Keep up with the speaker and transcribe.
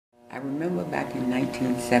remember back in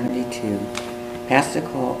 1972, Pastor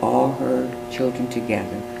called all her children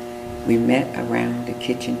together. We met around the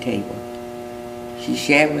kitchen table. She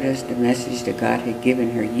shared with us the message that God had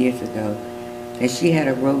given her years ago, that she had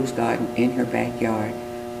a rose garden in her backyard.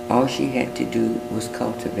 All she had to do was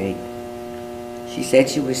cultivate. She said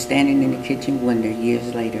she was standing in the kitchen window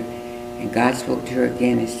years later, and God spoke to her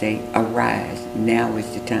again and said, "Arise, now is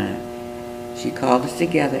the time." She called us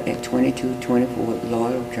together at 2224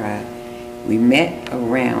 Laurel Drive. We met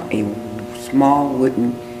around a small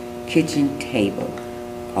wooden kitchen table.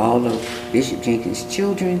 All of Bishop Jenkins'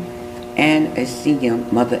 children and a senior,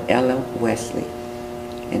 Mother Ella Wesley.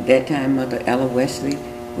 At that time, Mother Ella Wesley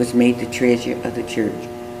was made the treasurer of the church.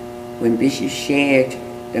 When Bishop shared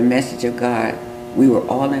the message of God, we were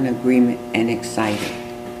all in agreement and excited.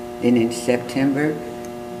 Then in September,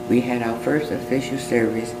 we had our first official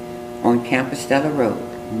service on Compostela Road.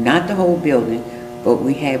 Not the whole building, but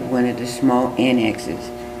we had one of the small annexes.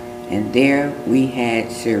 And there we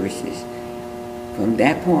had services. From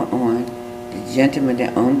that point on, the gentleman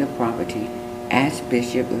that owned the property asked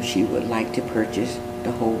Bishop if she would like to purchase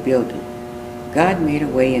the whole building. God made a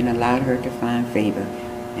way and allowed her to find favor.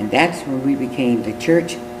 And that's when we became the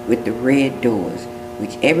church with the red doors,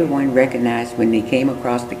 which everyone recognized when they came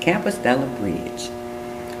across the Compostela Bridge.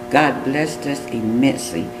 God blessed us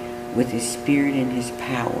immensely with His Spirit and His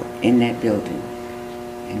power in that building.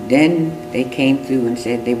 And then they came through and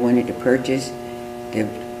said they wanted to purchase the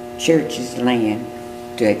church's land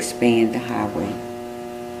to expand the highway.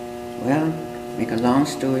 Well, make a long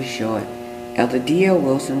story short, Elder D.L.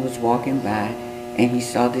 Wilson was walking by and he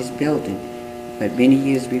saw this building. But many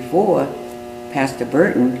years before, Pastor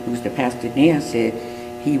Burton, who's the pastor now, said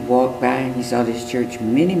he walked by and he saw this church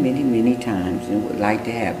many, many, many times and would like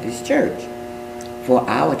to have this church for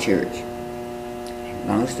our church.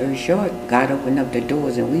 Long story short, God opened up the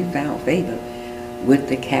doors and we found favor with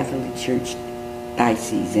the Catholic Church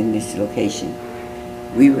diocese in this location.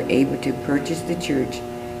 We were able to purchase the church,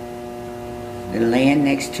 the land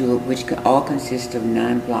next to it, which all consists of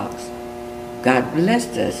 9 blocks. God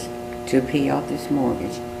blessed us to pay off this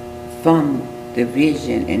mortgage from the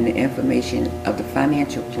vision and the information of the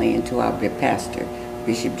financial plan to our pastor,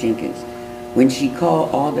 Bishop Jenkins. When she called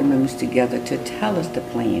all the members together to tell us the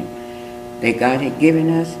plan that God had given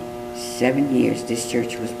us, 7 years this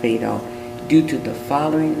church was paid off due to the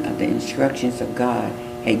following of the instructions of God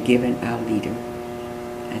had given our leader.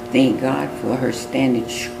 I thank God for her standing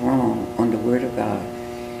strong on the Word of God.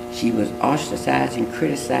 She was ostracized and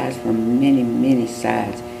criticized from many, many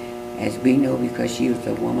sides, as we know, because she was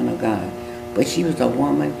a woman of God. But she was a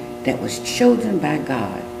woman that was chosen by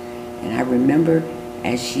God. And I remember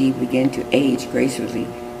as she began to age gracefully,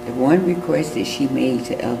 the one request that she made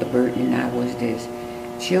to Elder Burton and I was this: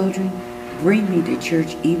 "Children, bring me to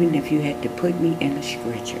church even if you had to put me in a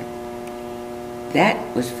stretcher." That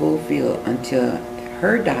was fulfilled until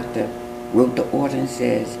her doctor wrote the order and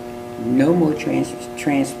says, no more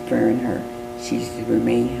transferring her. She's to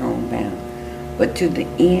remain homebound. But to the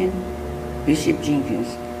end, Bishop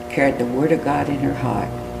Jenkins carried the Word of God in her heart.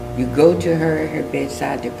 You go to her at her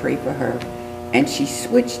bedside to pray for her, and she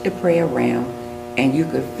switched the prayer around, and you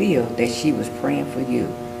could feel that she was praying for you.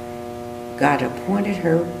 God appointed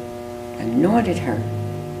her, anointed her,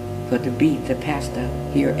 to be the pastor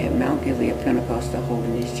here at Mount Gilead Pentecostal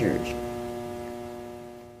Holiness Church.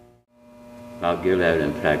 Mount Gilead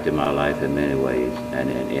impacted my life in many ways, and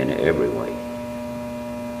in every way.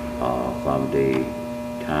 From the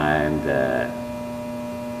time that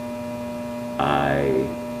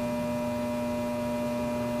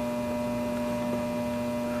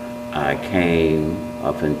I came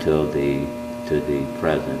up until to the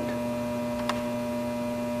present.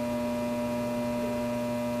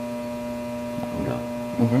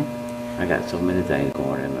 I got so many things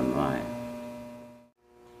going in my mind.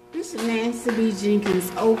 Bishop Nancy B.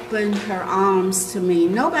 Jenkins opened her arms to me.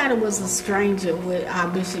 Nobody was a stranger with our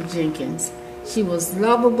Bishop Jenkins. She was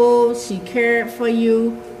lovable. She cared for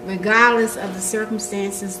you regardless of the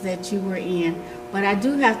circumstances that you were in. But I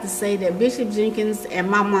do have to say that Bishop Jenkins and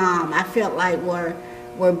my mom, I felt like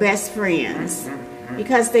were best friends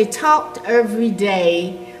because they talked every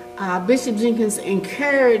day. Bishop Jenkins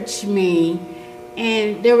encouraged me,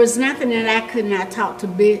 and there was nothing that I could not talk to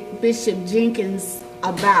Bishop Jenkins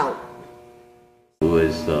about. Who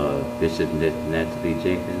is Bishop Nancy B.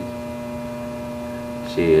 Jenkins?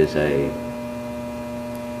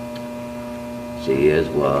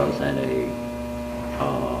 Was, and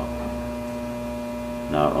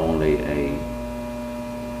not only a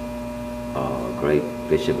great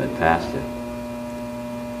bishop and pastor,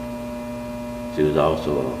 she was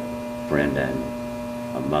also a friend and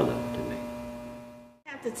a mother to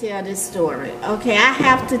have to tell this story. Okay, I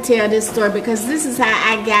have to tell this story because this is how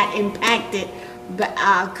I got impacted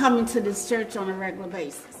coming to this church on a regular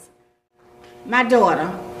basis. My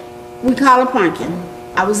daughter, we call her Pumpkin.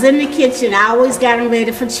 I was in the kitchen. I always got them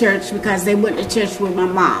ready for church because they went to church with my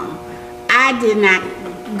mom. I did not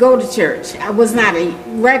go to church. I was not a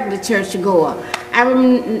regular church goer. I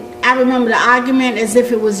remember the argument as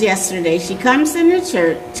if it was yesterday. She comes in the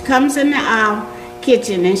church, comes in the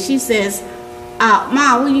kitchen, and she says,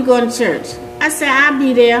 Mom, when you going to church? I said, I'll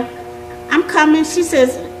be there. I'm coming. She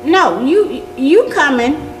says, no, you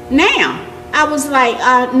coming now. I was like,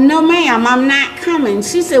 no ma'am, I'm not coming.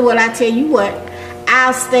 She said, well, I tell you what,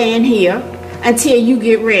 I'll stand here until you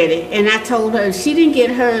get ready. And I told her if she didn't get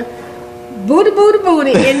her booty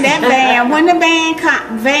in that van, when the van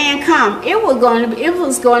come, it was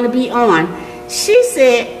going to be on. She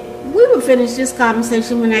said, we will finish this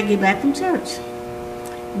conversation when I get back from church.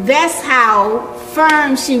 That's how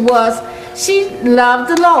firm she was. She loved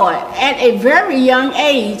the Lord at a very young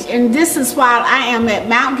age, and this is why I am at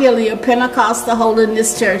Mount Gilead Pentecostal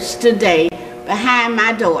Holiness Church today, behind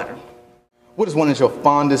my daughter. What is one of your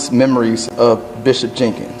fondest memories of Bishop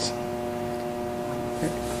Jenkins?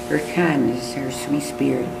 Her kindness, her sweet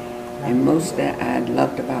spirit, and most that I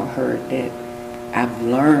loved about her that I've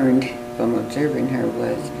learned from observing her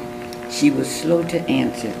was she was slow to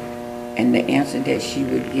answer, and the answer that she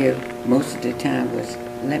would give most of the time was,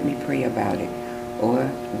 let me pray about it. Or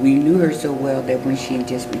we knew her so well that when she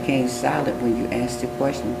just became silent when you asked the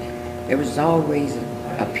question, there was always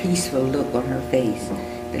a peaceful look on her face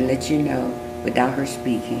to let you know without her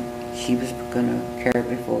speaking she was going to carry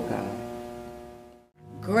before God.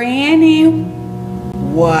 Granny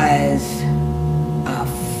was a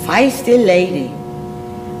feisty lady.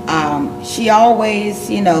 She always,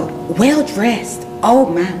 well dressed. Oh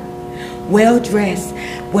my, well dressed.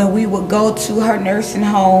 When we would go to her nursing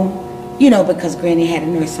home, because Granny had a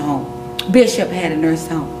nursing home. Bishop had a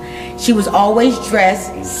nursing home. She was always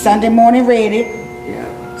dressed Sunday morning ready.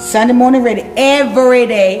 Yeah. Sunday morning ready every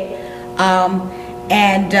day.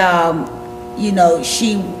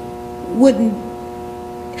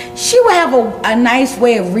 She would have a nice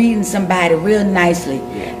way of reading somebody real nicely.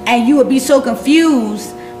 Yeah. And you would be so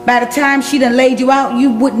confused. By the time she done laid you out, you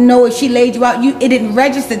wouldn't know if she laid you out. It didn't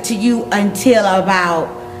register to you until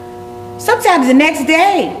about sometimes the next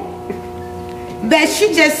day that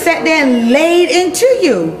she just sat there and laid into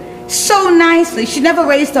you so nicely. She never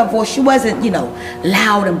raised her voice. She wasn't,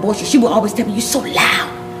 loud and boisterous. She would always tell me, you're so loud.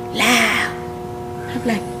 I'm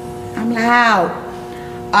like, I'm loud.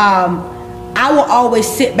 I will always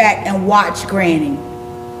sit back and watch Granny.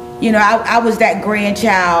 I was that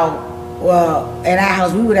grandchild. At our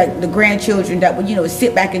house, we were the grandchildren that would,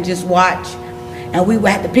 sit back and just watch. And we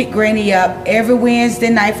would have to pick Granny up every Wednesday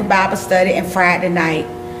night for Bible study and Friday night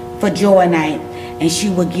for joy night. And she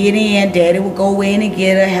would get in, Daddy would go in and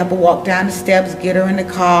get her, help her walk down the steps, get her in the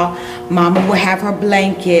car. Mama would have her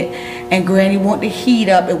blanket, and Granny wanted the heat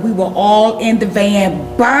up, and we were all in the van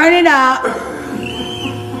burning up.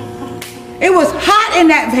 It was hot in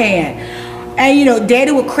that van. And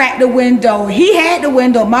Daddy would crack the window. He had the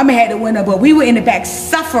window, Mama had the window, but we were in the back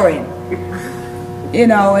suffering.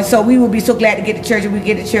 And so we would be so glad to get to church, and we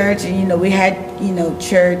get to church, and we had,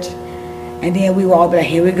 church. And then we would all be like,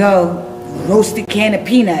 here we go, roasted can of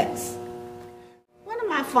peanuts. One of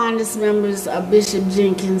my fondest memories of Bishop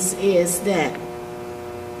Jenkins is that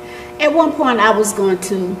at one point I was going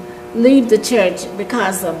to leave the church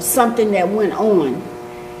because of something that went on.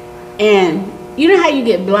 And you know how you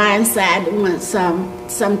get blindsided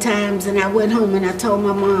sometimes, and I went home and I told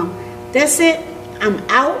my mom, that's it, I'm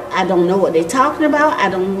out. I don't know what they're talking about. I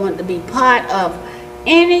don't want to be part of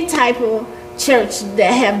any type of church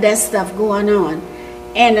that have that stuff going on.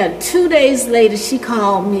 And 2 days later, she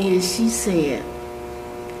called me and she said,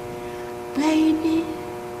 baby,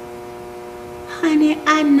 honey,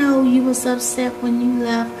 I know you was upset when you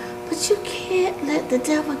left, but you can't let the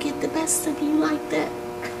devil get the best of you like that.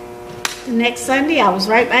 The next Sunday, I was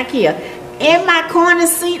right back here in my corner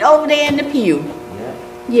seat over there in the pew. Yeah.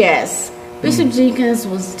 Yes. Bishop Jenkins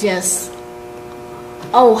was just,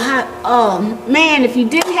 man, if you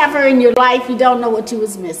didn't have her in your life, you don't know what you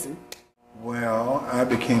was missing. Well, I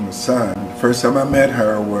became a son. The first time I met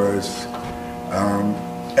her was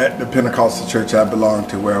at the Pentecostal church I belonged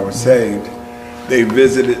to where I was saved. They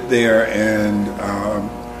visited there, and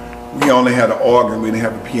we only had an organ. We didn't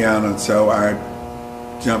have a piano, so I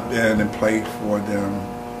jumped in and played for them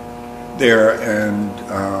there. And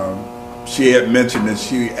she had mentioned that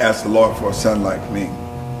she asked the Lord for a son like me,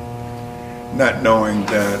 not knowing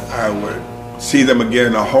that I would see them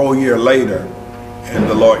again a whole year later, and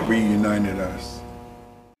the Lord reunited us.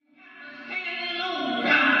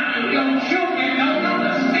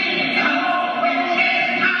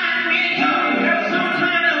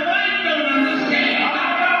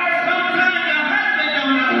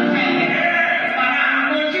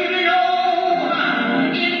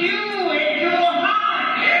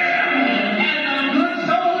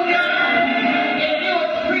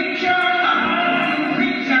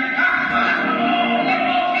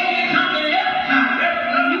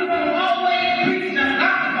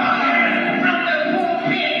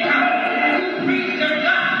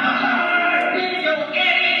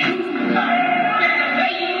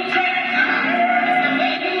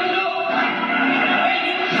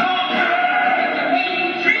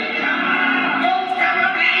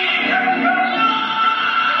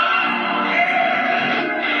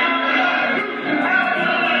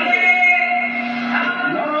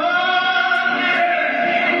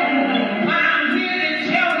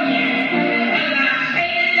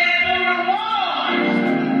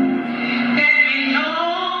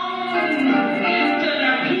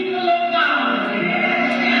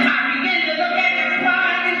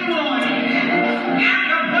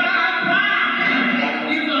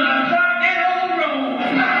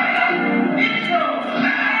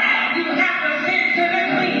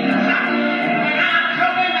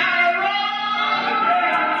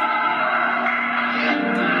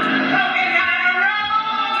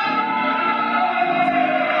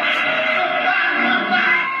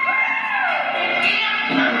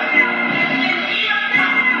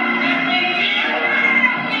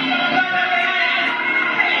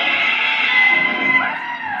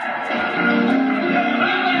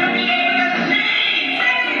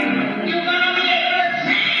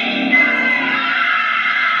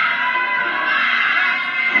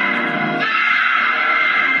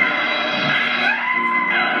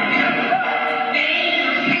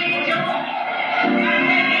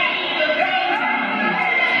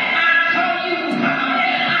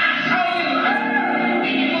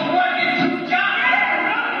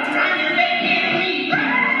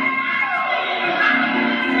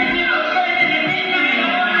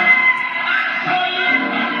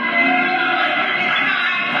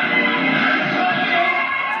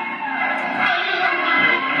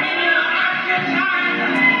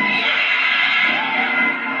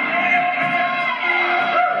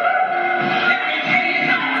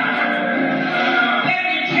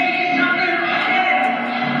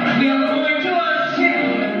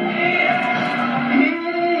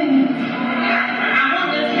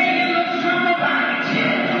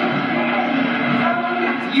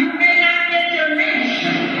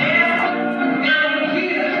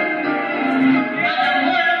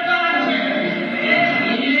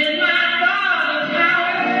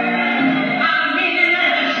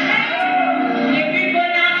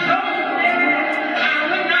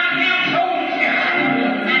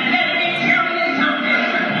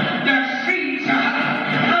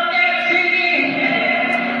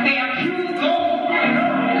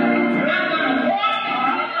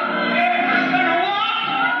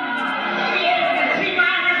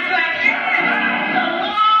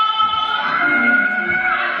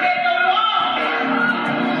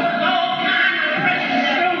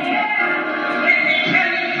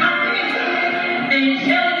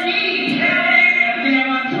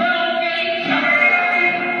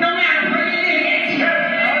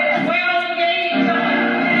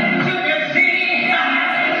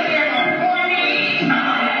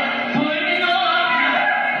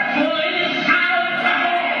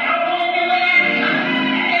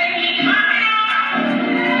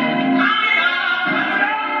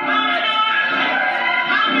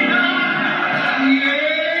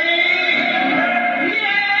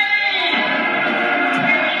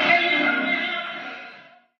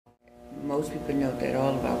 Most people know that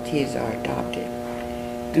all of our kids are adopted.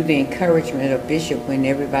 Through the encouragement of Bishop when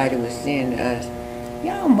everybody was saying to us,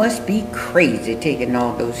 y'all must be crazy taking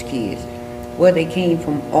all those kids. Well, they came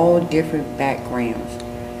from all different backgrounds.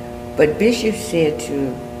 But Bishop said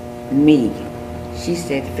to me, she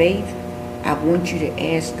said, Faith, I want you to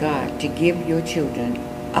ask God to give your children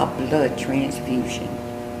a blood transfusion.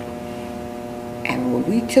 And when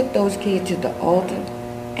we took those kids to the altar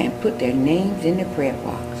and put their names in the prayer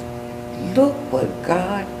box, look what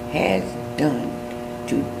God has done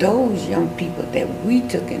to those young people that we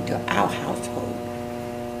took into our household,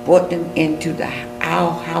 brought them into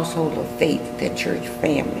our household of faith, the church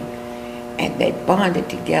family, and they bonded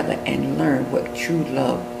together and learned what true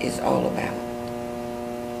love is all about.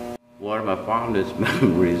 One of my fondest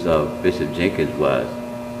memories of Bishop Jenkins was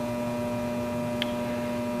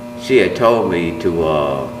she had told me to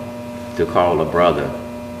call a brother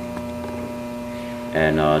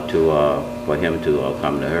and for him to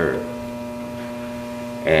come to her.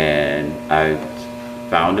 And I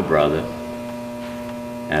found a brother,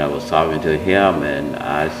 and I was talking to him, and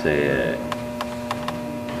I said,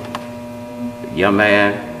 young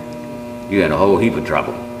man, you're in a whole heap of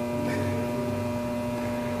trouble.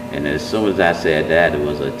 And as soon as I said that, it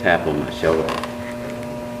was a tap on my shoulder,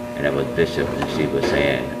 and it was Bishop, and she was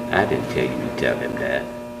saying, I didn't tell you to tell him that.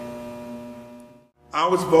 I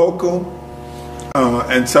was vocal,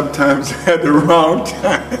 and sometimes at the wrong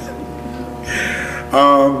time.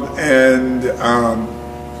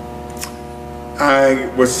 I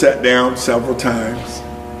was set down several times,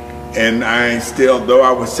 and I still, though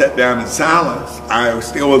I was set down in silence, I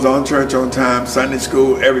still was on church on time, Sunday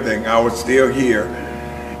school, everything. I was still here.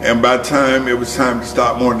 And by the time it was time to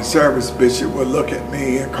start morning service, Bishop would look at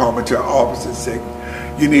me and call me to her office and say,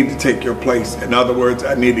 you need to take your place. In other words,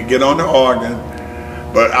 I need to get on the organ,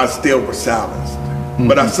 but I still was silenced. Mm-hmm.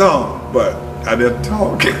 But I sung, but I didn't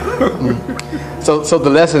talk. So the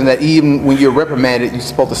lesson that even when you're reprimanded, you're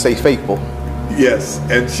supposed to stay faithful. Yes,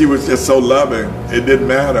 and she was just so loving. It didn't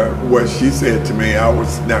matter what she said to me. I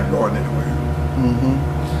was not going anywhere.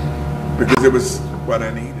 Mm-hmm. Because it was what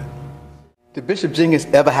I needed. Did Bishop Jenkins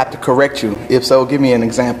ever have to correct you? If so, give me an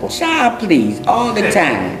example. Child, please, all the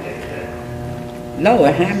time.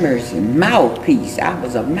 Lord have mercy, mouthpiece. I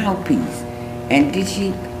was a mouthpiece. And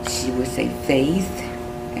she would say, Faith.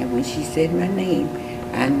 And when she said my name,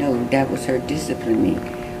 I know that was her disciplining.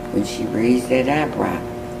 When she raised that eyebrow,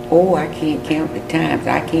 oh, I can't count the times.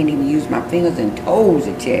 I can't even use my fingers and toes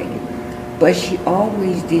to tell you. But she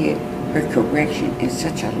always did her correction in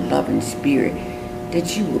such a loving spirit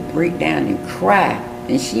that you would break down and cry.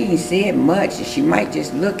 And she ain't said much, and she might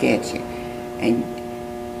just look at you. And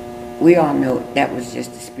we all know that was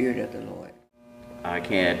just the spirit of the Lord. I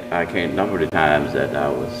can't number the times that I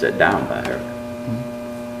was set down by her.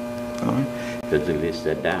 Mm-hmm. All right. Physically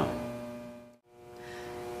set down.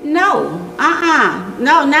 No,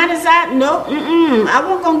 no, not as I, no, I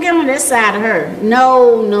wasn't going to get on that side of her.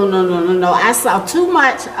 No. I saw too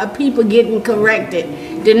much of people getting corrected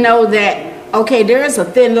to know that, okay, there is a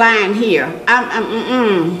thin line here.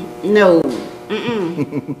 No.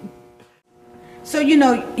 So, you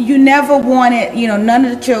never wanted, none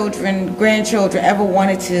of the children, grandchildren ever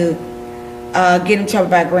wanted to get in trouble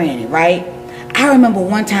by granny, right? I remember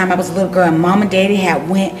one time I was a little girl and Mom and Daddy had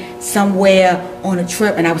went somewhere on a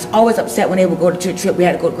trip, and I was always upset when they would go to a trip. We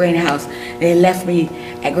had to go to Granny house. They left me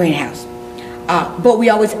at Granny house. But we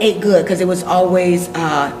always ate good because it was always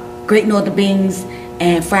Great Northern beans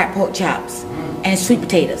and fried pork chops and sweet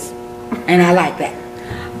potatoes. And I like that.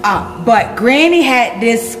 But Granny had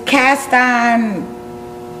this cast iron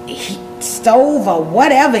stove or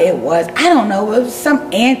whatever it was. I don't know. It was some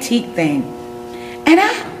antique thing. And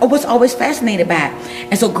I was always fascinated by it.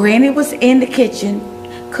 And so Granny was in the kitchen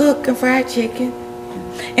cooking fried chicken.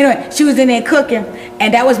 Anyway, she was in there cooking,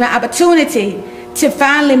 and that was my opportunity to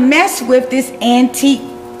finally mess with this antique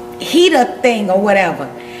heater thing or whatever.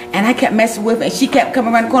 And I kept messing with it, and she kept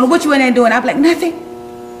coming around the corner. What you in there doing? I'm like, nothing.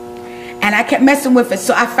 And I kept messing with it.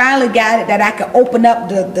 So I finally got it that I could open up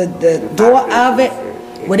the door of it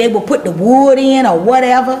where they would put the wood in or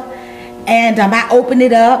whatever. And I opened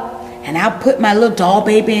it up. and I put my little doll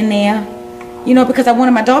baby in there, you know, because I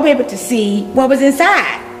wanted my doll baby to see what was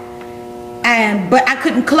inside. But I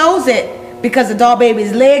couldn't close it because the doll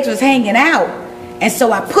baby's legs was hanging out. And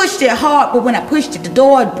so I pushed it hard, but when I pushed it, the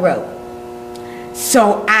door broke.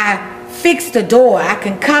 So I fixed the door. I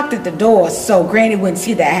concocted the door so Granny wouldn't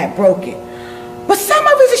see that I had broken. But some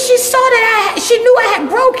of it, she saw that she knew I had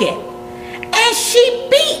broken, and she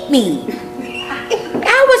beat me.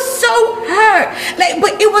 I was so hurt. Like,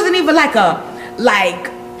 but it wasn't even like a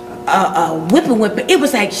whipping. It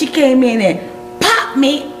was like she came in and popped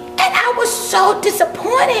me, and I was so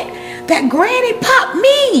disappointed that Granny popped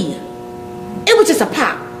me. It was just a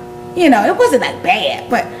pop, you know. It wasn't like bad,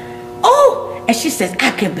 but and she says,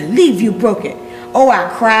 I can't believe you broke it. I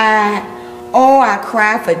cried. I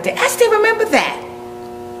cried for days. I still remember that.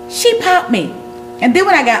 She popped me. And then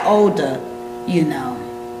when I got older, you know,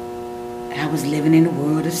 I was living in the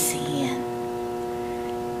world of sin.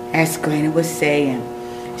 As Granny was saying,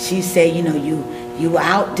 she said, you know, you were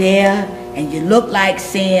out there and you looked like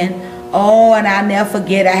sin. And I'll never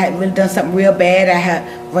forget, I had really done something real bad. I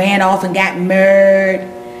had ran off and got married.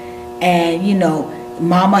 And, you know,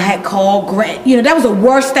 Mama had called Granny. You know, that was the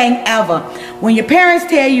worst thing ever. When your parents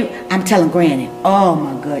tell you, I'm telling Granny. Oh,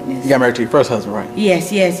 my goodness. You got married to your first husband, right?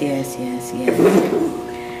 Yes.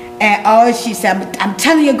 And she said, I'm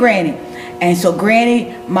telling you, Granny. And so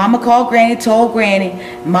Mama called Granny, told Granny.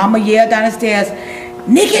 Mama yelled down the stairs,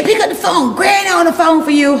 Nikki, pick up the phone. Granny on the phone for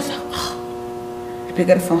you. So, I pick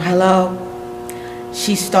up the phone. Hello.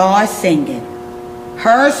 She started singing.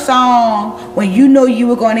 Her song, when you know you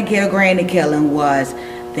were going to get a granny killing, was,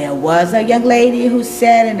 there was a young lady who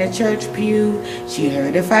sat in the church pew. She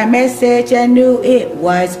heard a fine message and knew it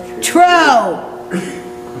was true.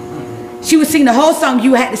 She was singing the whole song.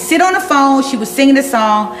 You had to sit on the phone. She was singing the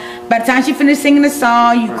song. By the time she finished singing the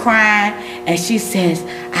song, you crying. And she says,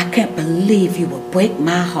 I can't believe you would break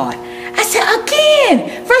my heart. I said,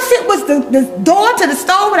 again. First it was the door to the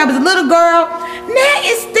store when I was a little girl. Now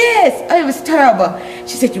it's this. Oh, it was terrible.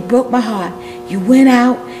 She said, you broke my heart. You went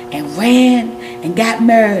out and ran and got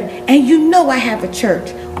married. And you know I have a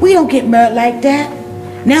church. We don't get married like that.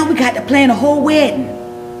 Now we got to plan a whole wedding.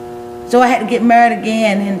 So I had to get married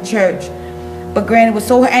again in church. But Granny was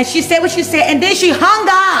so hurt. And she said what she said. And then she hung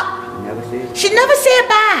up. She never said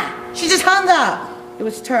bye. She just hung up. It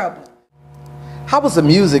was terrible. How was the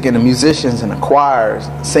music and the musicians and the choirs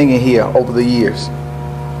singing here over the years?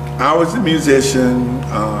 I was a musician.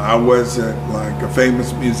 I wasn't like a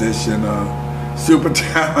famous musician, super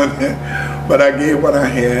talented, but I gave what I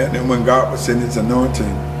had. And when God was in His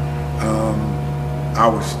anointing, I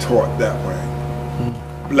was taught that way.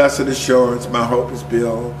 Blessed assurance, my hope is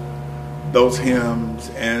built. Those hymns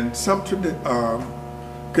and some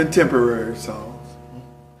contemporary songs.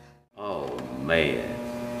 Oh man,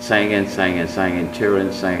 singing,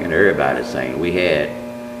 children singing, everybody singing. We had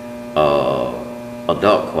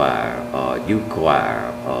adult choir, youth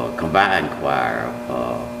choir, combined choir.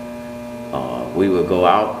 We would go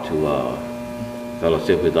out to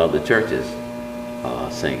fellowship with other churches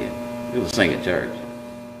singing. We would sing at church.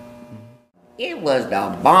 It was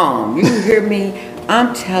the bomb. You hear me?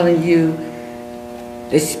 I'm telling you,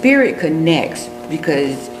 the spirit connects,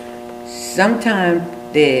 because sometimes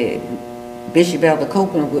the Bishop Elder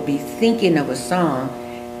Copeland would be thinking of a song,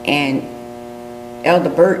 and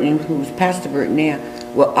Elder Burton, who's Pastor Burton now,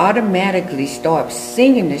 will automatically start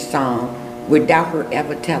singing the song without her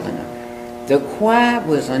ever telling her. The choir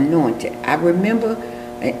was anointed. I remember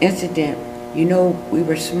an incident. You know, we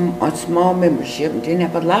were on small membership and didn't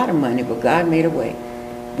have a lot of money, but God made a way.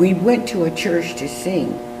 We went to a church to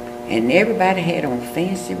sing, and everybody had on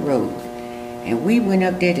fancy robes. And we went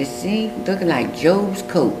up there to sing looking like Job's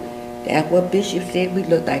coat. That's what Bishop said we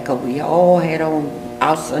looked like, because we all had on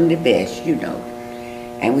our Sunday best, you know.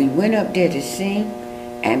 And we went up there to sing,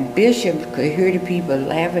 and Bishop could hear the people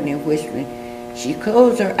laughing and whispering. She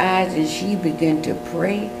closed her eyes and she began to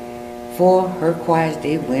pray for her choir as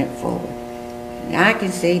they went forward. Now I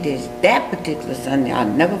can say this, that particular Sunday, I'll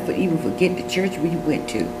never even forget the church we went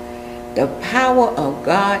to. The power of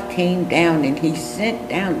God came down, and He sent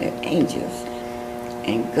down the angels.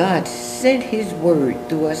 And God sent His word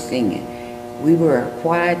through us singing. We were a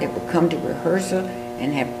choir that would come to rehearsal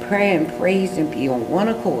and have prayer and praise and be on one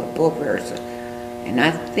accord for rehearsal. And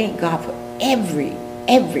I thank God for every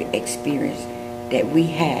experience that we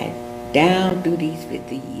had down through these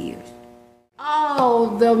 50 years.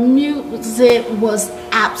 Oh, the music was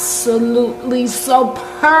absolutely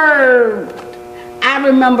superb. I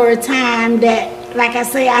remember a time that, like I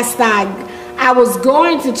say, I was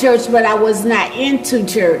going to church, but I was not into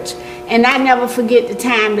church. And I never forget the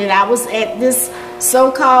time that I was at this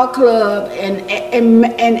so-called club,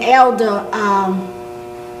 and Elder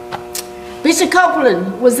Bishop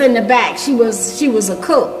Copeland was in the back. She was a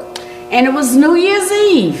cook, and it was New Year's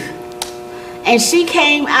Eve, and she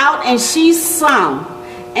came out and she sung,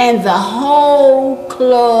 and the whole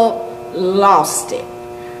club lost it.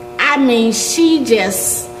 I mean,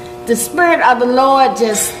 the Spirit of the Lord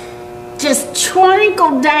just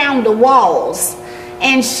trickled down the walls,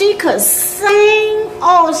 and she could sing.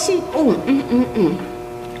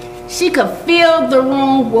 She could fill the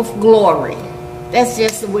room with glory. That's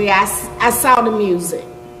just the way I saw the music.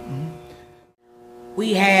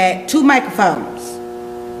 We had 2 microphones,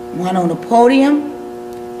 one on the podium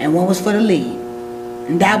and one was for the lead,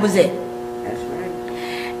 and that was it. That's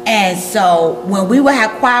right. And so when we would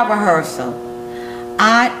have choir rehearsal,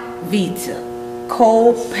 Aunt Vita,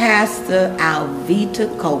 co-pastor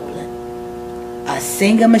Alvita Copeland, a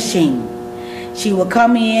singer machine, she would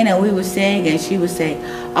come in and we would sing, and she would say,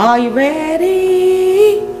 "Are you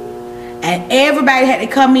ready?" And everybody had to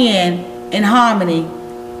come in harmony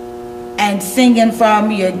and singing from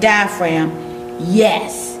your diaphragm,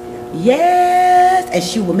 "Yes, yes." And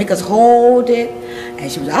she would make us hold it, and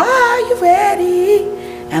she was, "Are you ready?"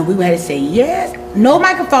 And we had to say yes. No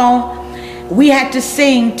microphone. We had to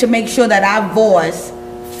sing to make sure that our voice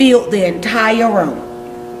filled the entire room.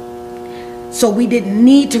 So we didn't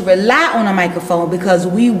need to rely on a microphone because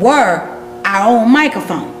we were our own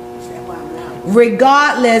microphone.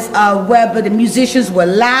 Regardless of whether the musicians were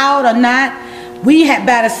loud or not, we had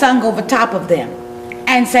better sung over top of them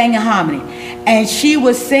and sang in harmony. And she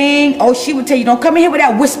would sing, she would tell you, "Don't come in here with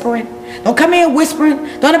that whispering. Don't come in here whispering.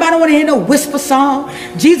 Don't nobody want to hear no whisper song.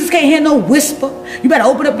 Jesus can't hear no whisper. You better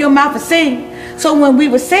open up your mouth and sing." So when we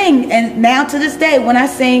would sing, and now to this day when I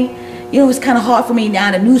sing, it's kind of hard for me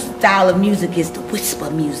now. The new style of music is the whisper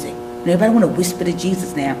music. Everybody want to whisper to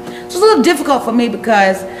Jesus now. So it's a little difficult for me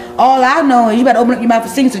because all I know is you better open up your mouth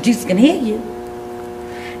and sing so Jesus can hear you.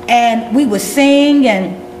 And we would sing,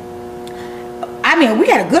 and I mean, we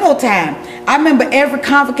had a good old time. I remember every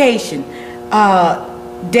convocation,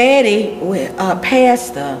 Daddy,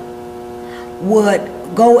 pastor, would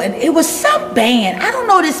go, and it was some band. I don't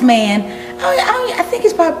know this man. I think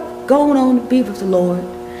he's probably going on to be with the Lord.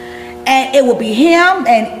 And it would be him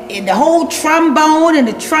and the whole trombone and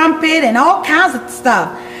the trumpet and all kinds of stuff.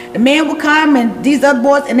 The man would come and these other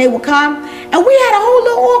boys, and they would come. And we had a whole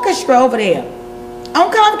little orchestra over there on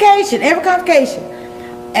convocation, every convocation.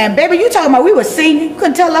 And baby, you talking about we were singing. You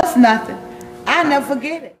couldn't tell us nothing. I'll never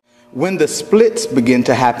forget it. When the splits began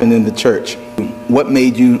to happen in the church, what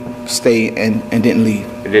made you stay and didn't leave?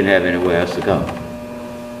 I didn't have anywhere else to go.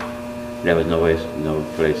 There was no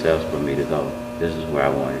place else for me to go. This is where I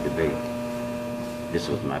wanted to be. This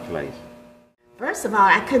was my place. First of all,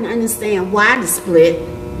 I couldn't understand why the split,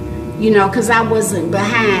 because I wasn't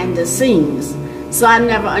behind the scenes. So I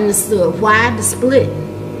never understood why the split.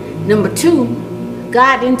 Number 2,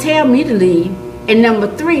 God didn't tell me to leave. And number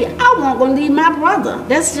 3, I wasn't going to leave my brother.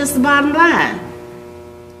 That's just the bottom line.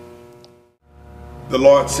 The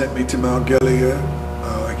Lord sent me to Mount Gilead.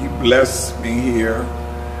 He blessed me here.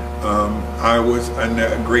 I was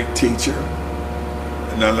a great teacher.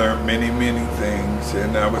 And I learned many, many things,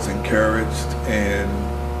 and I was encouraged, and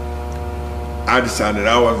I decided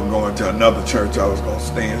I wasn't going to another church. I was going to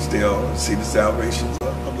stand still and see the salvation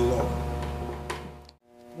of the Lord.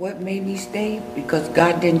 What made me stay? Because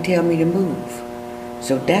God didn't tell me to move.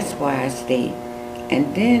 So that's why I stayed.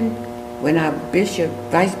 And then when our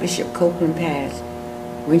Vice Bishop Copeland passed,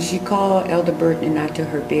 when she called Elder Burton and I to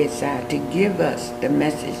her bedside to give us the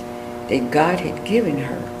message that God had given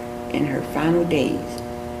her in her final days,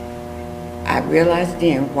 I realized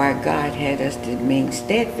then why God had us to remain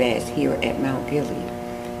steadfast here at Mount Gilead.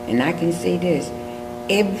 And I can say this,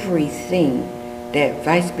 everything that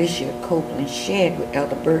Vice Bishop Copeland shared with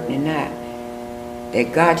Elder Burton and I,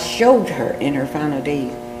 that God showed her in her final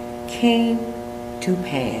days, came to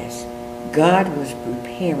pass. God was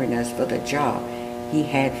preparing us for the job He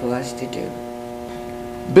had for us to do.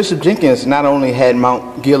 Bishop Jenkins not only had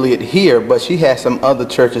Mount Gilead here, but she had some other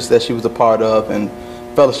churches that she was a part of and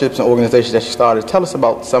fellowships and organizations that she started. Tell us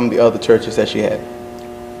about some of the other churches that she had.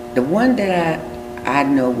 The one that I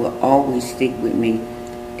know will always stick with me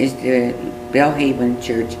is the Belhaven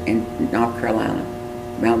Church in North Carolina,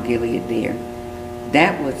 Mount Gilead there.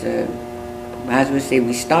 That was I would say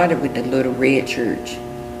we started with the Little Red Church,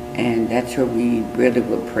 and that's where we really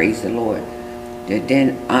would praise the Lord.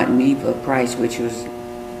 Then Aunt Neva Price, which was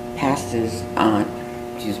pastor's aunt,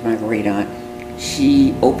 she was my great aunt,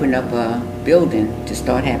 she opened up a building to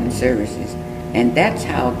start having services. And that's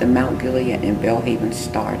how the Mount Gilead in Belhaven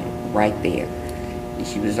started, right there. And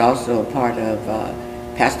she was also a part of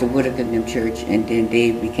Pastor Whitaker and them church, and then they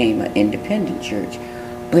became an independent church.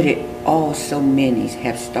 But so many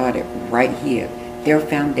have started right here. Their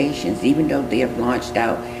foundations, even though they have launched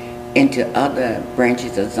out into other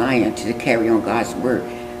branches of Zion to carry on God's word.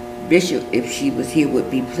 Bishop, if she was here, would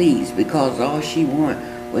be pleased, because all she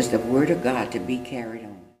wanted was the word of God to be carried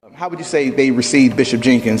on. How would you say they received Bishop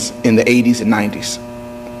Jenkins in the 80s and 90s?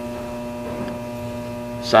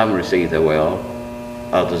 Some received it well,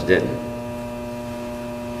 others didn't.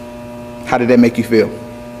 How did that make you feel?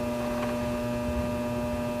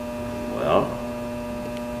 Well,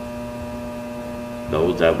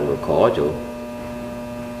 those that were cordial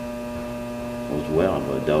was well,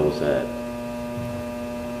 but those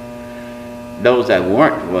that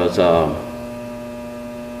weren't was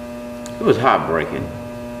it was heartbreaking,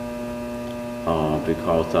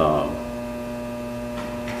 because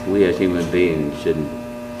we as human beings shouldn't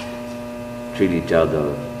treat each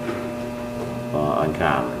other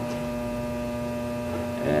unkindly,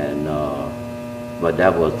 and but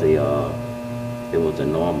that was it was the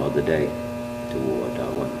norm of the day toward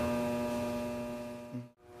women.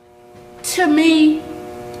 To me,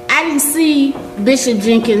 I didn't see Bishop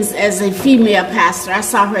Jenkins as a female pastor. I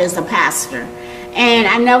saw her as a pastor. And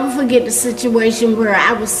I never forget the situation where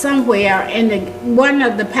I was somewhere and one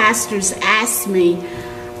of the pastors asked me,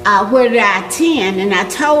 where did I attend? And I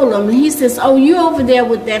told him, and he says, oh, you over there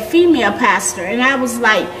with that female pastor? And I was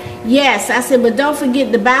like, yes. I said, but don't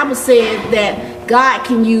forget the Bible said that God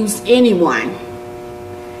can use anyone.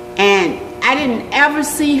 And I didn't ever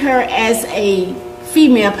see her as a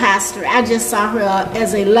female pastor. I just saw her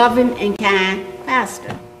as a loving and kind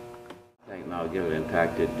pastor. I think Mount Gilead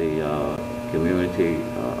impacted the community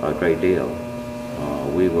a great deal.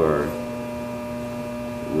 We were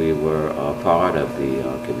a part of the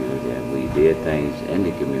community, and we did things in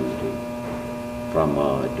the community, from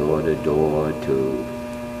door to door to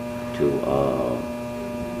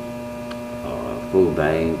food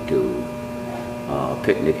bank to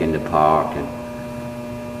picnic in the park, and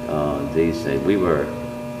these things. We were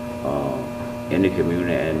in the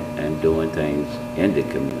community and doing things in the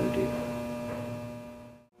community.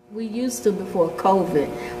 We used to, before COVID,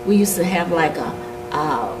 we used to have like a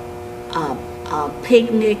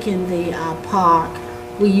picnic in the park.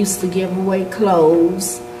 We used to give away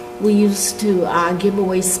clothes. We used to give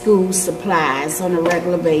away school supplies on a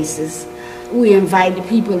regular basis. We invited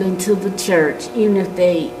people into the church, even if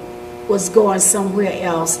they was going somewhere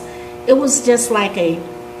else. It was just like a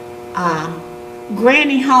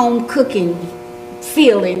granny home cooking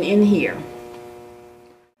feeling in here.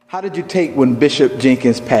 How did you take when Bishop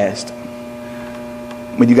Jenkins passed?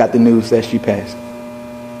 When you got the news that she passed?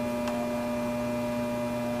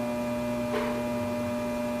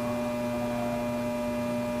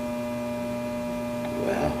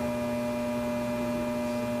 Well,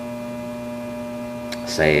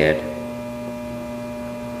 sad,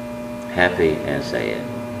 happy and sad.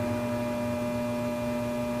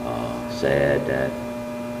 Sad that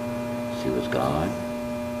she was gone,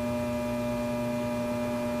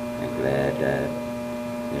 and glad that,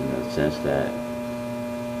 in the sense that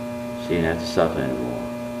she didn't have to suffer anymore.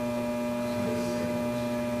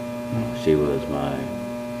 She was my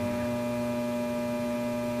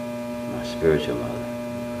spiritual mother.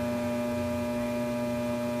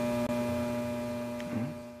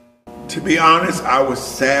 To be honest, I was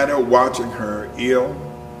sadder watching her ill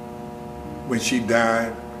when she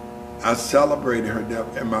died. I celebrated her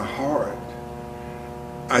death in my heart.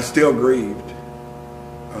 I still grieved,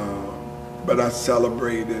 but I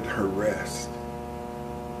celebrated her rest.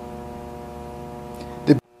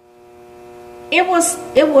 It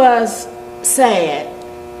was sad,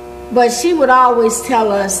 but she would always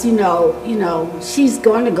tell us, you know, she's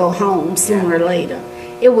going to go home sooner or later.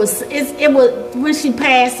 It was when she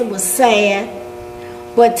passed, it was sad.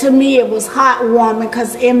 But to me, it was heartwarming,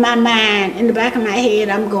 because in my mind, in the back of my head,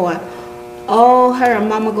 I'm going, oh, her and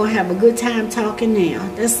Mama going to have a good time talking now.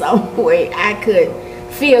 That's the only way I could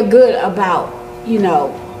feel good about,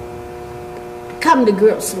 come to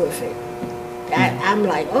grips with it. I'm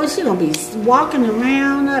like, oh, she's going to be walking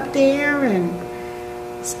around up there and,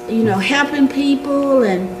 helping people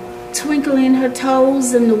and twinkling her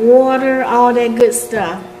toes in the water, all that good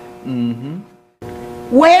stuff. Mm-hmm.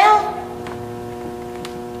 Well,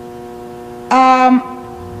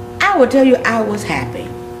 I will tell you I was happy.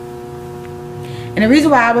 And the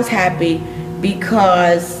reason why I was happy,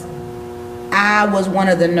 because I was one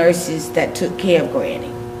of the nurses that took care of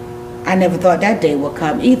Granny. I never thought that day would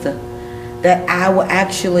come either, that I would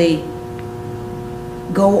actually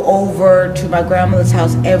go over to my grandmother's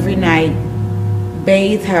house every night,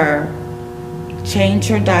 bathe her, change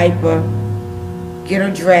her diaper, get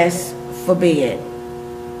her dressed for bed,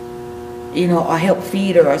 you know, or help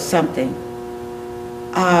feed her or something.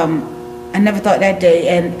 I never thought that day.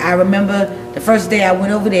 And I remember the first day I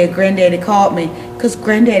went over there, Granddaddy called me because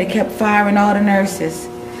Granddaddy kept firing all the nurses.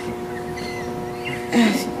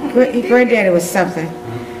 Granddaddy was something.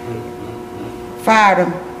 Fired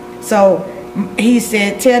him. So he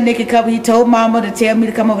said, tell Nikki come. He told Mama to tell me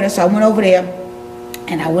to come over there. So I went over there.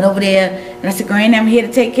 And I went over there and I said, Granny, I'm here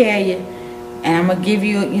to take care of you. And I'm going to give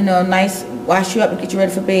you, you know, a nice, wash you up and get you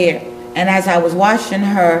ready for bed. And as I was washing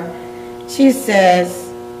her, she says,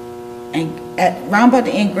 and round about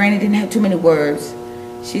the end, Granny didn't have too many words.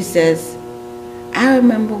 She says, I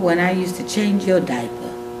remember when I used to change your diaper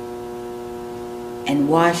and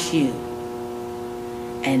wash you.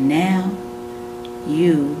 And now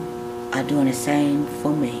you are doing the same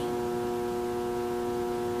for me.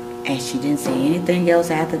 And she didn't say anything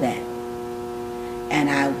else after that. And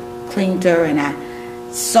I cleaned her and I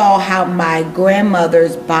saw how my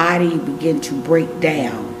grandmother's body began to break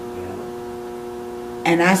down.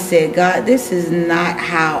 And I said, God, this is not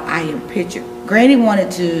how I am pictured. Granny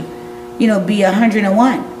wanted to, you know, be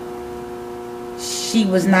 101. She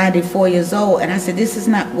was 94 years old. And I said, this is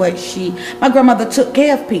not what my grandmother took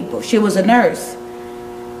care of people. She was a nurse.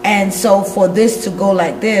 And so for this to go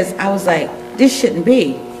like this, I was like, this shouldn't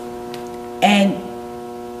be. And,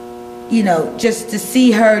 you know, just to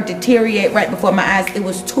see her deteriorate right before my eyes, it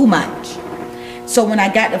was too much. So when I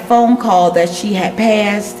got the phone call that she had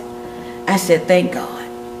passed, I said, thank God.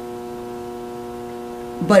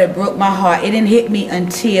 But it broke my heart. It didn't hit me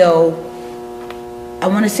until, I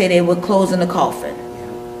want to say they were closing the coffin.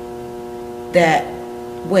 That,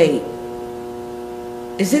 wait,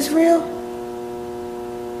 is this real?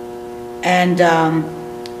 And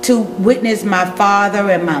to witness my father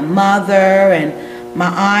and my mother and my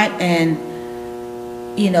aunt and,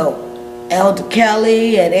 you know, Elder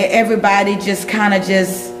Kelly and everybody just kind of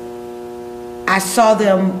I saw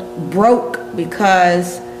them broke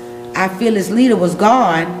because I feel his leader was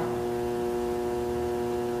gone.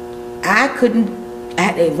 I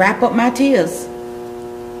had to wrap up my tears.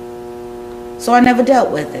 So I never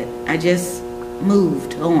dealt with it. I just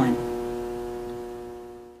moved on.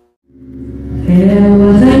 There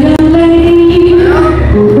was a young lady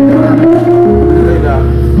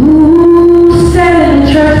who sat in a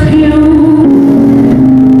church pew.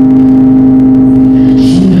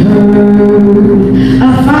 She heard a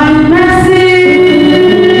fine message.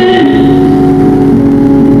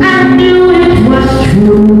 I knew it was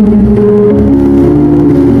true.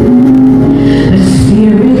 The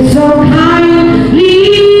Spirit so kindly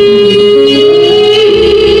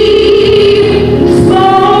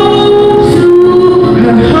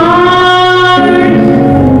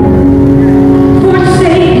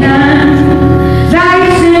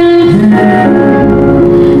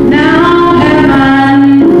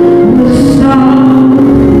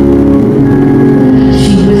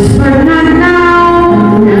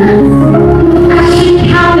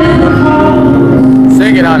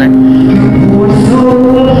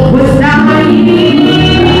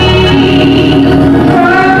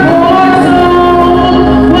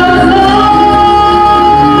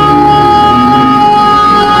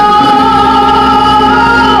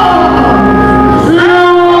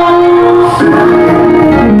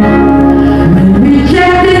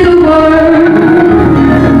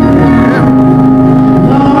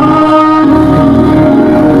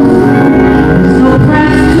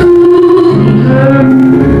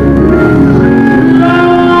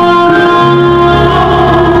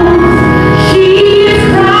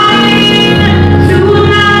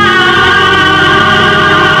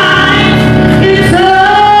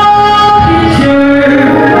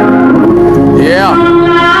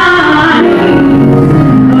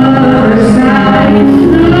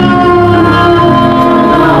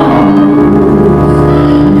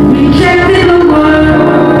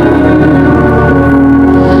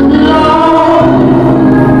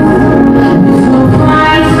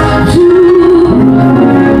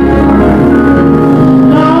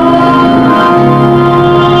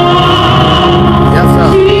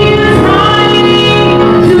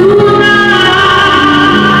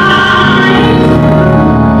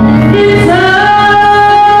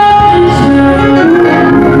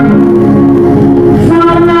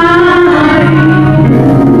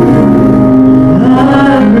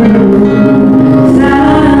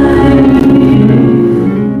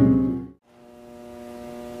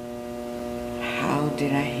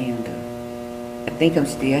I think I'm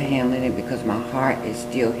still handling it because my heart is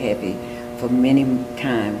still heavy for many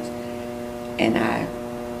times, and I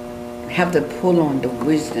have to pull on the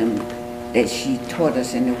wisdom that she taught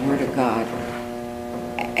us in the Word of God.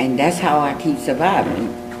 And that's how I keep surviving.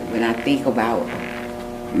 When I think about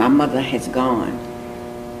my mother has gone,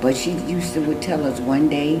 but she used to would tell us, one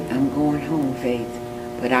day I'm going home, Faith,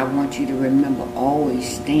 but I want you to remember, always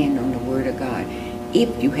stand on the Word of God.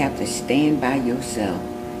 If you have to stand by yourself.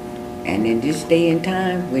 And in this day and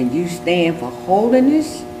time, when you stand for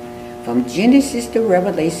holiness, from Genesis to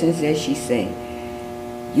Revelations, as she said,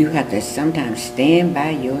 you have to sometimes stand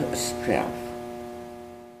by yourself.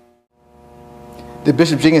 Did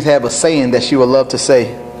Bishop Jenkins have a saying that she would love to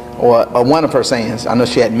say, or one of her sayings? I know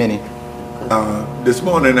she had many. This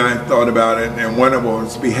morning I thought about it, and one of them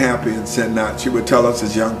was, be happy and sin not. She would tell us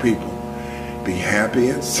as young people, be happy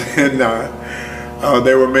and sin not.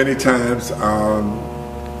 There were many times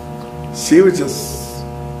she would just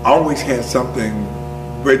always had something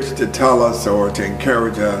rich to tell us or to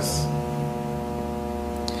encourage us.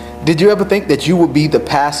 Did you ever think that you would be the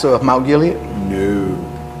pastor of Mount Gilead? No.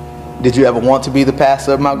 Did you ever want to be the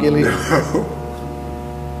pastor of Mount Gilead? No.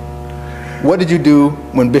 What did you do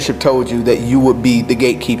when Bishop told you that you would be the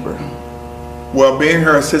gatekeeper? Well, being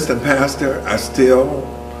her assistant pastor, I still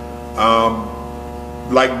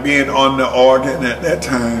like being on the organ at that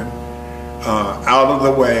time, out of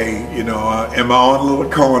the way, you know, in my own little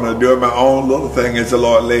corner, doing my own little thing as the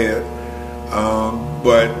Lord led.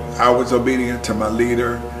 But I was obedient to my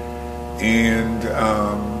leader, and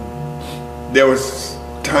there was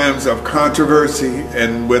times of controversy,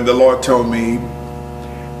 and when the Lord told me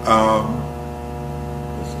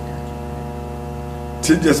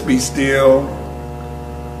to just be still,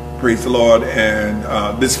 praise the Lord,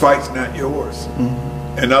 and this fight's not yours.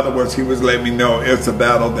 In other words, he was letting me know it's a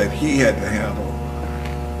battle that he had to handle,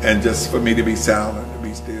 and just for me to be silent, to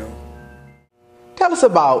be still. Tell us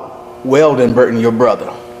about Weldon Burton, your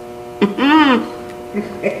brother.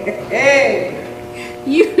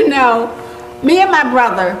 You know, me and my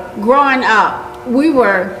brother, growing up, we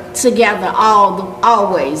were together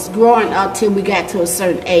always, growing up till we got to a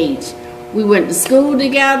certain age. We went to school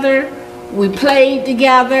together, we played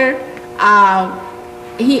together.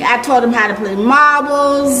 I taught him how to play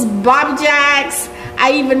marbles, bobby jacks.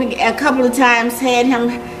 I even a couple of times had him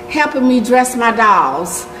helping me dress my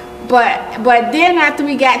dolls. But then after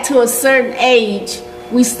we got to a certain age,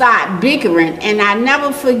 we started bickering, and I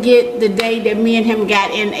never forget the day that me and him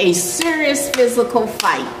got in a serious physical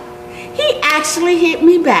fight. He actually hit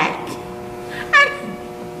me back.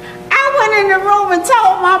 I went in the room and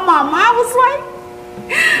told my mama. I was like,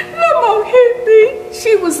 Mama hit me.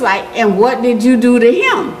 She was like, and what did you do to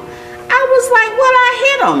him? I was like, well, I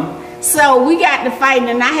hit him. So we got to fighting,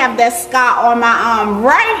 and I have that scar on my arm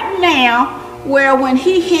right now where when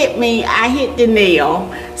he hit me, I hit the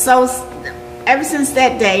nail. So ever since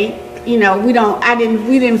that day, you know, we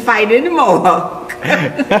didn't fight anymore.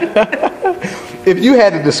 If you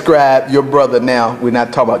had to describe your brother now, we're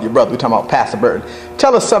not talking about your brother, we're talking about Pastor Burton.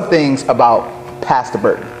 Tell us some things about Pastor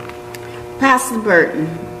Burton. Pastor Burton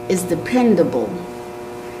is dependable.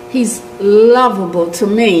 He's lovable to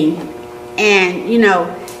me. And, you know,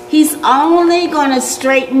 he's only going to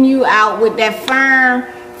straighten you out with that firm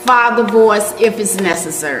father voice if it's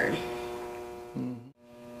necessary.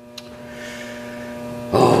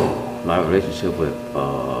 Oh, my relationship with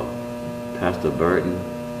Pastor Burton,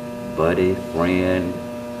 buddy, friend,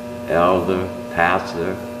 elder,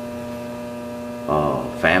 pastor,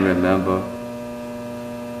 family member,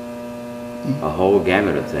 a whole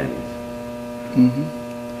gamut of things.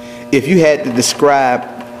 If you had to describe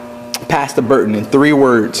Pastor Burton in 3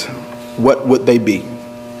 words, what would they be?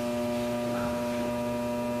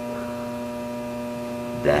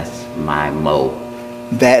 That's my mo.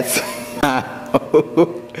 That's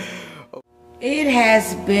It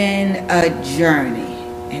has been a journey,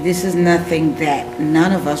 and this is nothing that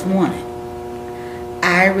none of us wanted.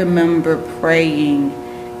 I remember praying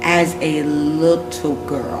as a little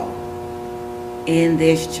girl in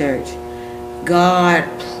this church, God,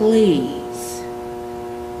 please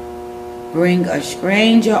bring a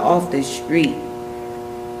stranger off the street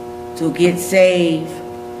to get saved,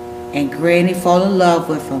 and Granny fall in love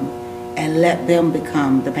with him, and let them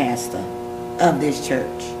become the pastor of this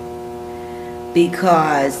church.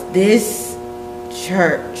 Because this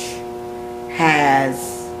church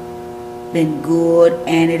has been good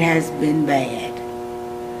and it has been bad.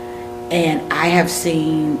 And I have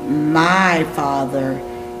seen my father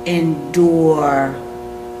endure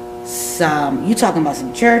some, you talking about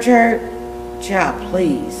some church hurt? Child,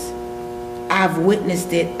 please. I've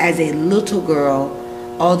witnessed it as a little girl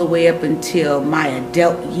all the way up until my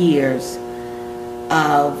adult years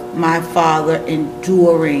of my father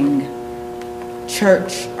enduring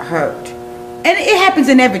church hurt and it happens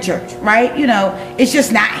in every church, right? You know, it's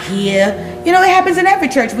just not here. You know, it happens in every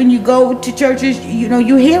church. When you go to churches, you know,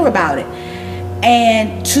 you hear about it.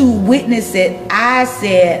 And to witness it, I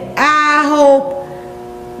said, I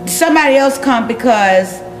hope somebody else come,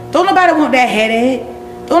 because don't nobody want that headache.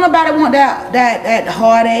 Don't nobody want that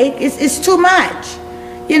heartache. It's too much.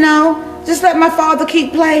 You know, just let my father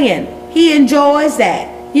keep playing. He enjoys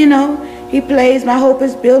that. You know, he plays My Hope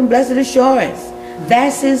Is Built in Blessed Assurance.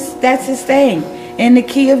 That's his thing. In the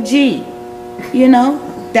key of G. You know,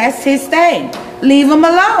 that's his thing. Leave him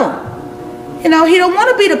alone. You know, he don't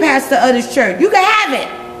want to be the pastor of this church. You can have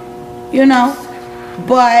it. You know,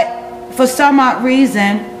 but for some odd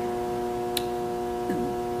reason,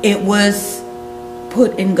 it was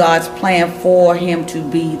put in God's plan for him to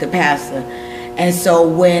be the pastor. And so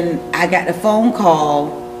when I got the phone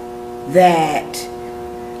call that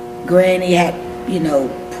Granny had, you know,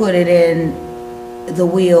 put it in the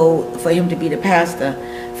will for him to be the pastor,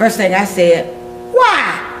 first thing I said,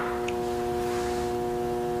 why?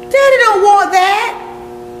 Daddy don't want that.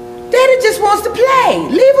 Daddy just wants to play.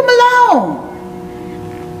 Leave him alone.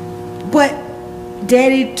 But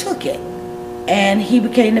Daddy took it, and he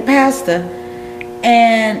became the pastor.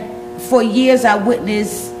 And for years I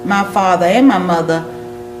witnessed my father and my mother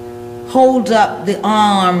hold up the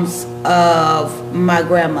arms of my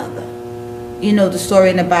grandmother. You know the story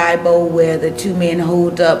in the Bible where the two men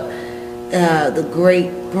hold up the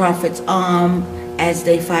great prophet's arm as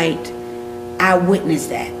they fight. I witnessed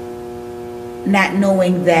that, not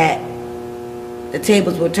knowing that the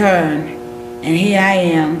tables were turned, and here I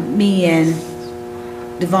am, me and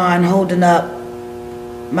Devon holding up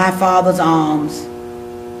my father's arms.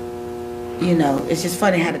 You know, it's just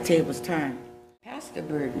funny how the tables turn. Pastor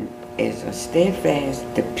Burton is a steadfast,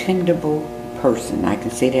 dependable person. I can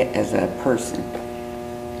say that as a person.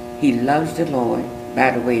 He loves the Lord.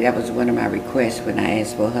 By the way, that was one of my requests when I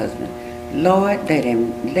asked for a husband. Lord, let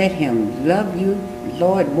him love you,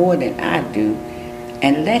 Lord, more than I do,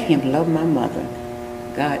 and let him love my mother.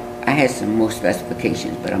 God, I had some more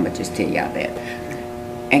specifications, but I'm going to just tell y'all that.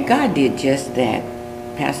 And God did just that.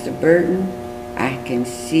 Pastor Burton, I can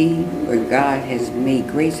see where God has made,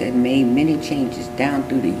 grace has made many changes down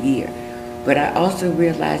through the year. But I also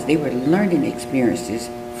realized they were learning experiences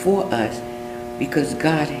for us because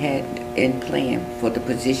God had in plan for the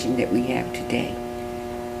position that we have today.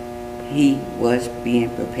 He was being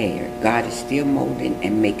prepared. God is still molding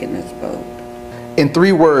and making us bold. In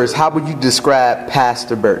 3 words, how would you describe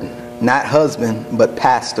Pastor Burton? Not husband, but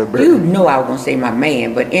Pastor Burton. You know I was going to say my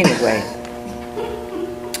man, but anyway.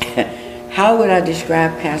 How would I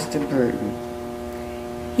describe Pastor Burton?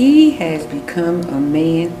 He has become a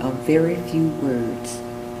man of very few words.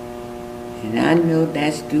 And I know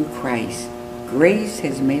that's through Christ. Grace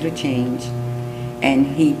has made a change. And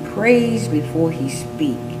he prays before he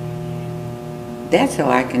speaks. That's how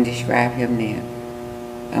I can describe him now.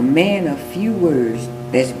 A man of few words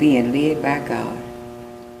that's being led by God.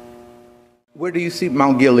 Where do you see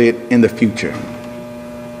Mount Gilead in the future?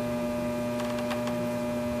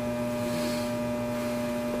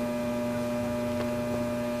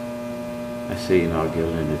 I see Mount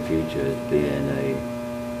Gilead in the future as being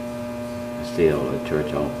still a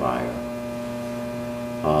church on fire.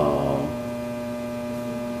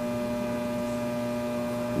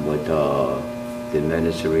 With the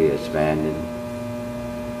ministry expanding,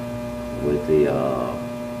 with the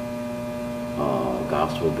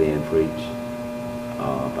gospel being preached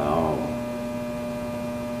by all,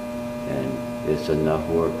 and it's enough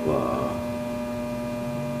work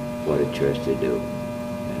for the church to do,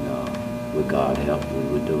 and with God's help, we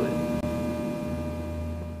will do it.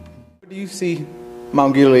 Where do you see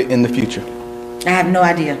Mount Gilead in the future? I have no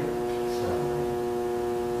idea.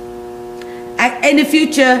 In the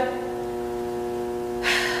future,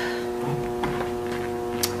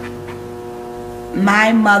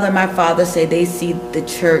 my mother, my father say they see the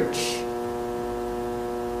church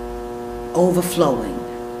overflowing.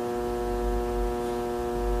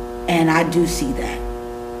 And I do see that.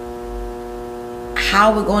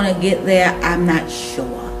 How we're going to get there, I'm not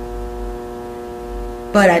sure.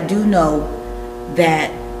 But I do know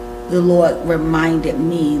that the Lord reminded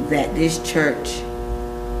me that this church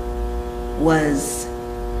was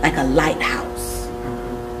like a lighthouse.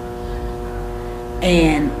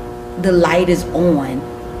 And the light is on,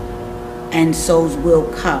 and souls will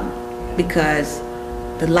come because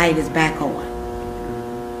the light is back on.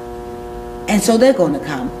 And so they're going to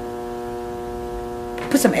come.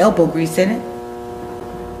 Put some elbow grease in it,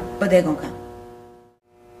 but they're going to come.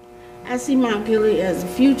 I see Mount Gilead as the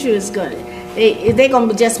future is good. They're going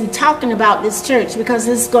to just be talking about this church because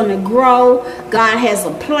it's going to grow. God has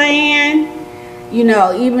a plan. You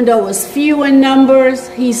know, even though it's few in numbers,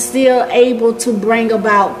 he's still able to bring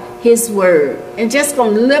about his word. And just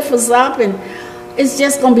going to lift us up, and it's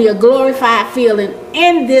just going to be a glorified feeling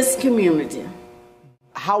in this community.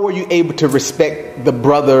 How were you able to respect the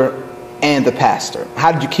brother and the pastor?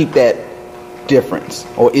 How did you keep that difference,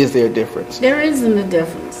 or is there a difference? There isn't a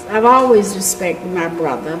difference. I've always respected my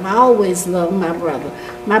brother. I've always loved my brother.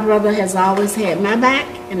 My brother has always had my back,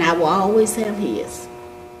 and I will always have his.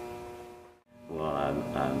 Well,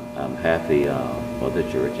 I'm happy for the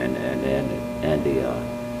church and the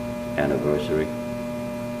anniversary.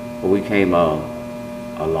 Well, we came a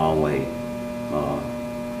long way.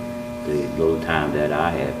 The little time that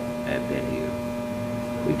I have been here,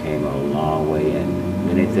 we came a long way, and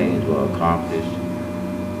many things were accomplished.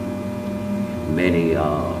 Many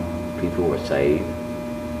people were saved,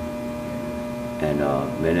 and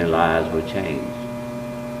many lives were changed.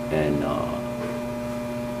 And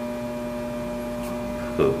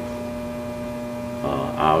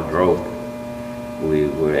our growth, we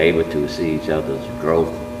were able to see each other's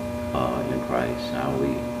growth in Christ. How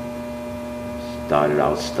we started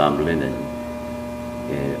out stumbling in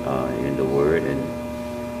the Word, and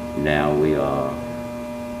now we are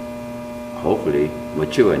hopefully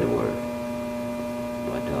mature in the Word.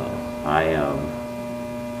 But I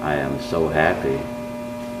am so happy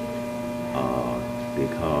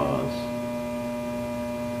because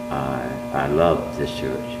I love this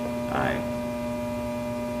church. I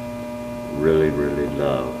really, really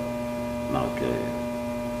love Mount Gilead.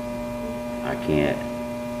 I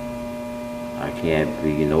can't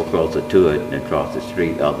be no closer to it than across the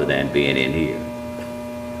street other than being in here.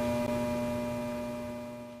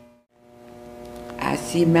 I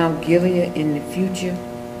see Mount Gilead in the future.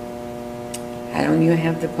 I don't even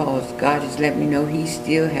have to pause. God has let me know he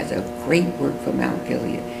still has a great work for Mount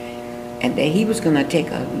Gilead. And that he was going to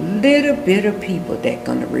take a little bit of people that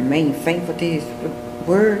going to remain faithful to his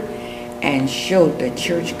word and show the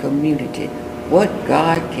church community what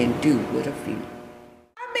God can do with a few.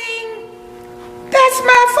 I mean, that's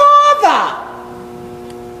my father.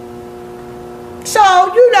 So,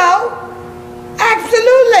 you know,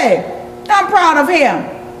 absolutely, I'm proud of him.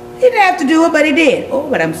 He didn't have to do it, but he did. Oh,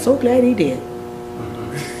 but I'm so glad he did.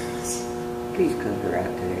 Please come her out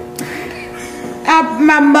there.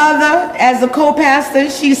 My mother, as a co-pastor,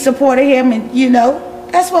 she supported him, and you know,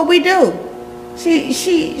 that's what we do. She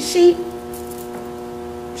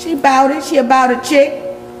about it. She about a chick.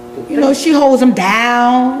 You know, she holds him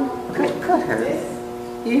down. Cut her.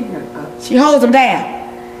 Give her up. She holds him down.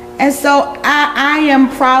 And so I am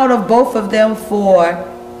proud of both of them for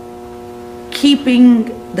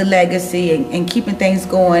keeping the legacy and keeping things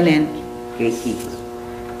going. And Gatekeepers.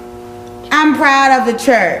 I'm proud of the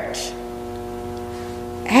church.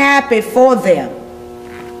 Happy for them.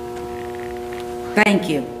 Thank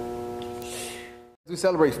you. We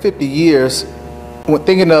celebrate 50 years. When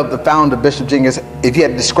thinking of the founder, Bishop Jenkins, if you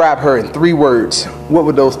had to describe her in 3 words, what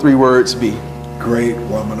would those 3 words be? Great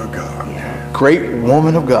woman of God. Yeah. Great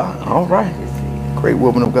woman of God. All right. Great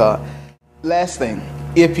woman of God. Last thing,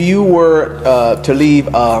 if you were to leave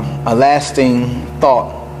a lasting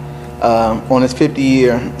thought on this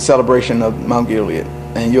 50-year celebration of Mount Gilead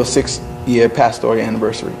and your 6-year pastoral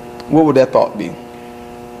anniversary, what would that thought be?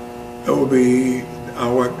 It would be, I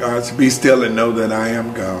want God to be still and know that I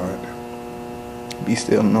am God. Be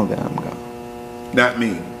still and know that I'm God. Not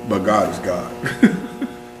me, but God is God.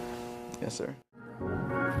 Yes, sir.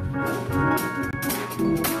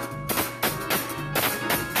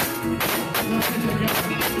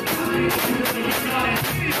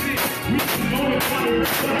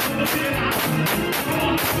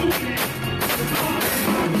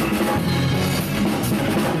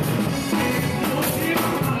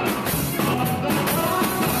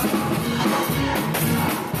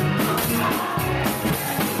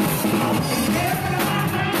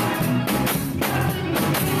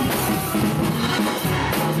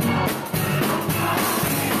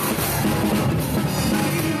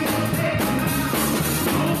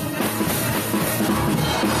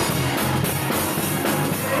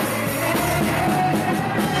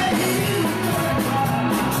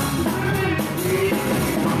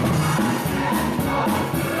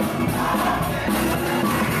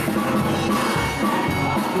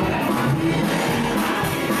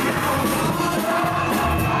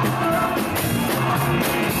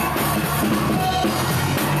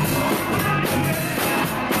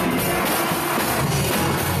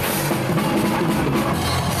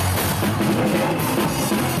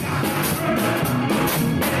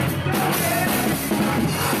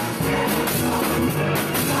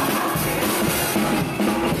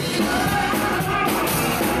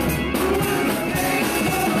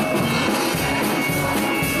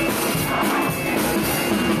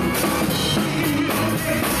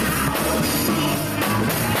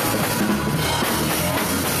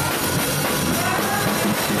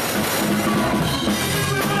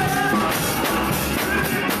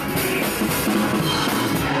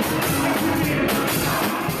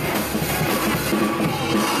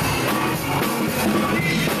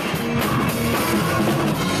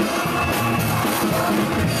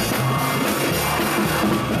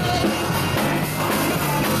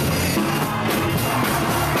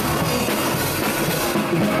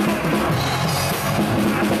 Amen.